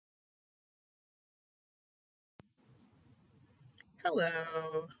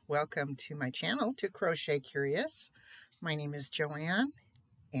Hello, welcome to my channel, To Crochet Curious. My name is Joanne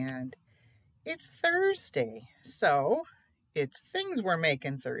and it's Thursday, so it's Things We're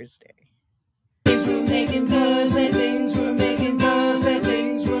Making Thursday. Things we're making Thursday, things we're making Thursday,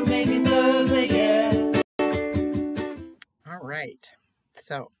 things we're making Thursday, yeah. All right,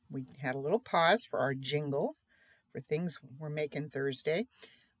 so we had a little pause for our jingle for Things We're Making Thursday.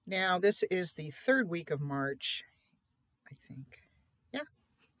 Now this is the third week of March, I think. Yeah.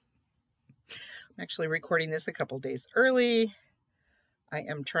 I'm actually recording this a couple days early. I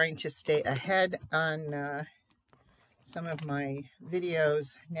am trying to stay ahead on some of my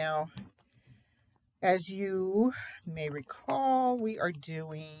videos. Now, as you may recall, we are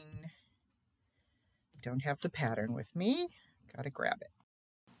doing, don't have the pattern with me, gotta grab it.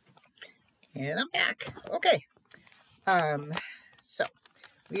 And I'm back. Okay. So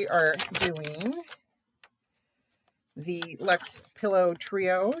we are doing the Luxe Pillow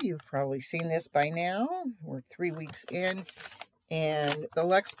Trio. You've probably seen this by now. We're 3 weeks in, and the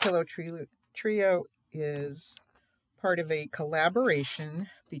Luxe Pillow Trio is part of a collaboration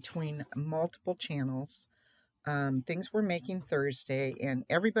between multiple channels. Things We're Making Thursday, and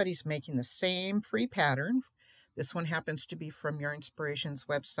everybody's making the same free pattern. This one happens to be from Your Inspirations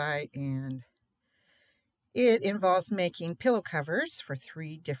website, and it involves making pillow covers for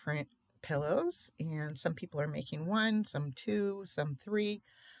 3 different pillows, and some people are making 1, some 2, some 3.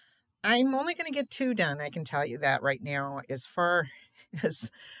 I'm only going to get 2 done, I can tell you that right now. As far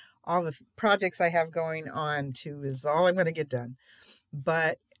as all the projects I have going on, 2 is all I'm going to get done.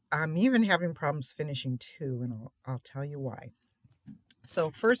 But I'm even having problems finishing 2, and I'll tell you why.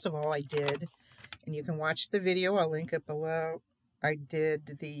 So first of all, I did, and you can watch the video, I'll link it below. I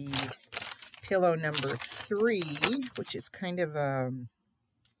did the pillow number 3, which is kind of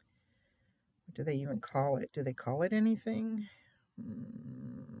what do they even call it? Do they call it anything?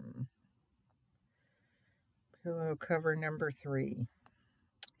 Pillow cover number 3.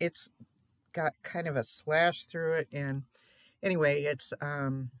 It's got kind of a slash through it, and anyway, it's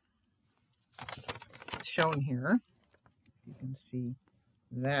shown here. You can see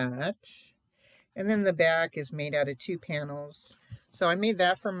that. And then the back is made out of 2 panels. So I made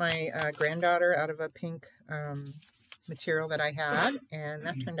that for my granddaughter out of a pink material that I had, and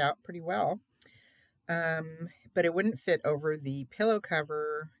that turned out pretty well. But it wouldn't fit over the pillow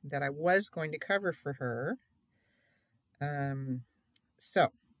cover that I was going to cover for her.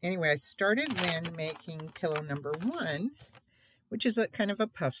 So anyway, I started when making pillow number 1, which is a kind of a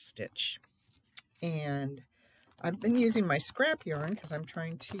puff stitch. And I've been using my scrap yarn because I'm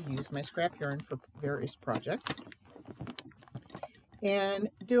trying to use my scrap yarn for various projects. And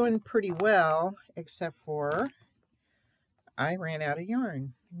doing pretty well, except for I ran out of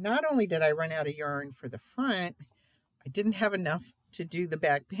yarn. Not only did I run out of yarn for the front, I didn't have enough to do the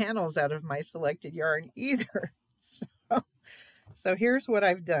back panels out of my selected yarn either. So here's what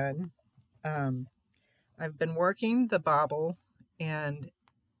I've done. I've been working the bobble, and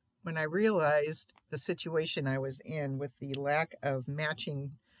when I realized the situation I was in with the lack of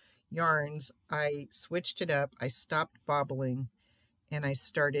matching yarns, I switched it up. I stopped bobbling, and I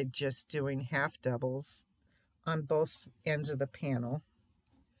started just doing half doubles on both ends of the panel.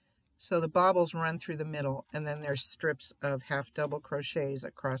 So the bobbles run through the middle, and then there's strips of half double crochets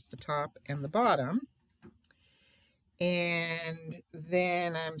across the top and the bottom. And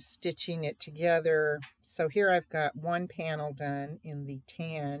then I'm stitching it together. So here I've got 1 panel done in the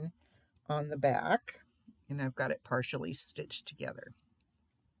tan on the back, and I've got it partially stitched together.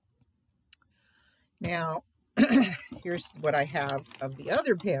 Now, here's what I have of the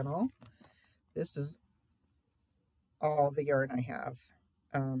other panel. This is all the yarn I have.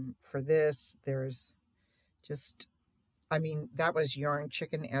 For this, there's just, I mean, that was yarn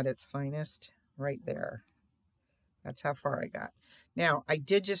chicken at its finest right there. That's how far I got. Now, I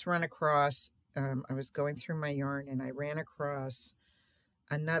did just run across, I was going through my yarn, and I ran across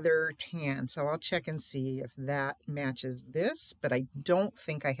another tan. So I'll check and see if that matches this, but I don't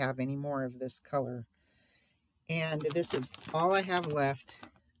think I have any more of this color. And this is all I have left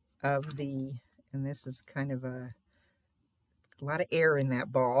of the, and this is kind of a lot of air in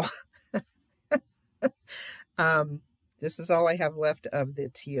that ball. This is all I have left of the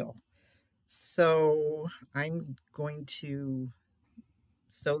teal. So I'm going to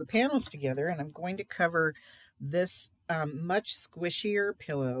sew the panels together, and I'm going to cover this much squishier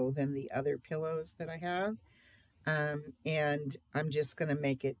pillow than the other pillows that I have. And I'm just going to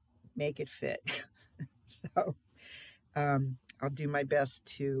make it fit. So I'll do my best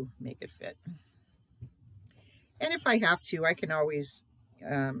to make it fit. And if I have to, I can always,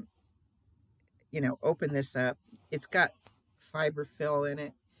 you know, open this up. It's got fiber fill in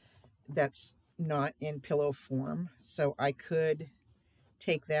it that's not in pillow form. So I could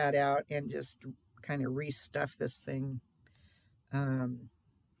take that out and just kind of restuff this thing,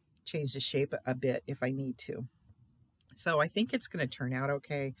 change the shape a bit if I need to. So I think it's going to turn out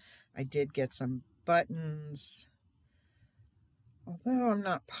okay. I did get some buttons, although I'm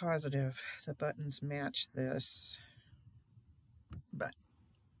not positive the buttons match this. But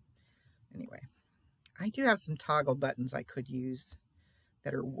anyway, I do have some toggle buttons I could use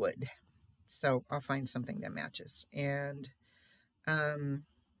that are wood. So I'll find something that matches. And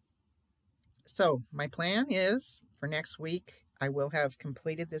so my plan is for next week, I will have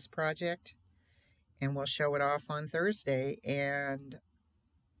completed this project and we'll show it off on Thursday. And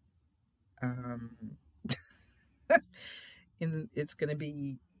it's going to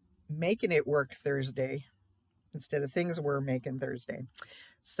be making it work Thursday instead of things we're making Thursday.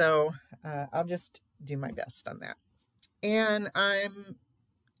 So I'll just do my best on that. And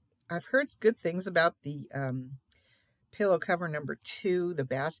I've heard good things about the pillow cover number 2, the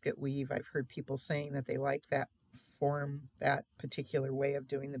basket weave. I've heard people saying that they like that form, that particular way of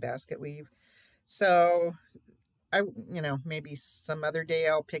doing the basket weave. So maybe some other day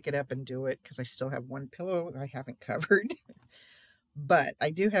I'll pick it up and do it, because I still have one pillow I haven't covered. But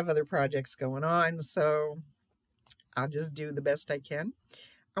I do have other projects going on, so I'll just do the best I can.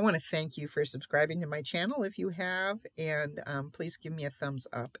 I want to thank you for subscribing to my channel if you have, and please give me a thumbs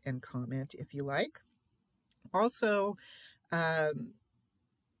up and comment if you like. Also,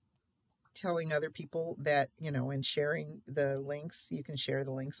 telling other people that, and sharing the links. You can share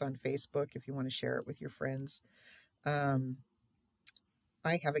the links on Facebook if you want to share it with your friends. I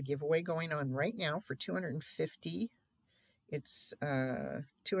have a giveaway going on right now for 250. It's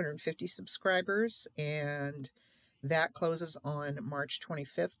 250 subscribers, and that closes on March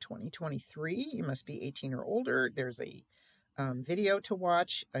 25th, 2023. You must be 18 or older. There's a video to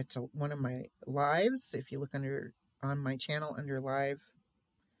watch. It's one of my lives. If you look on my channel under live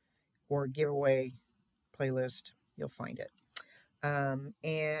or giveaway playlist, you'll find it.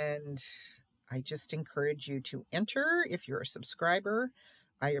 And I just encourage you to enter if you're a subscriber.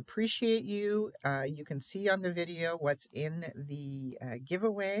 I appreciate you. You can see on the video what's in the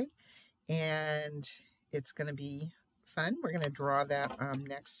giveaway, and it's going to be fun. We're going to draw that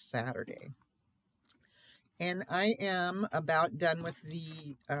next Saturday. And I am about done with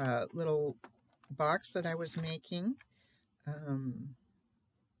the little box that I was making.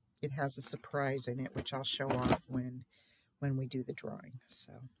 It has a surprise in it, which I'll show off when we do the drawing.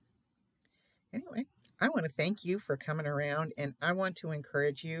 So anyway, I want to thank you for coming around, and I want to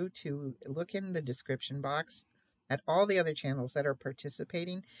encourage you to look in the description box at all the other channels that are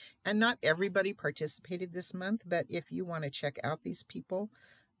participating. And not everybody participated this month, but if you want to check out these people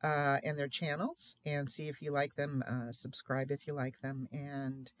and their channels and see if you like them, subscribe if you like them.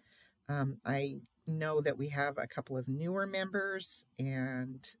 And I know that we have a couple of newer members,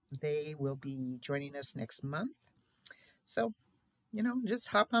 and they will be joining us next month. So, just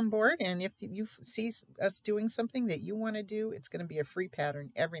hop on board, and if you see us doing something that you want to do, it's going to be a free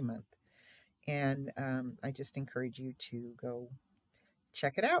pattern every month. And I just encourage you to go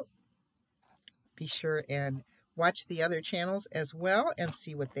check it out. Be sure and watch the other channels as well and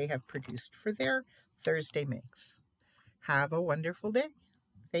see what they have produced for their Thursday mix. Have a wonderful day.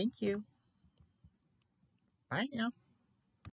 Thank you. Bye now.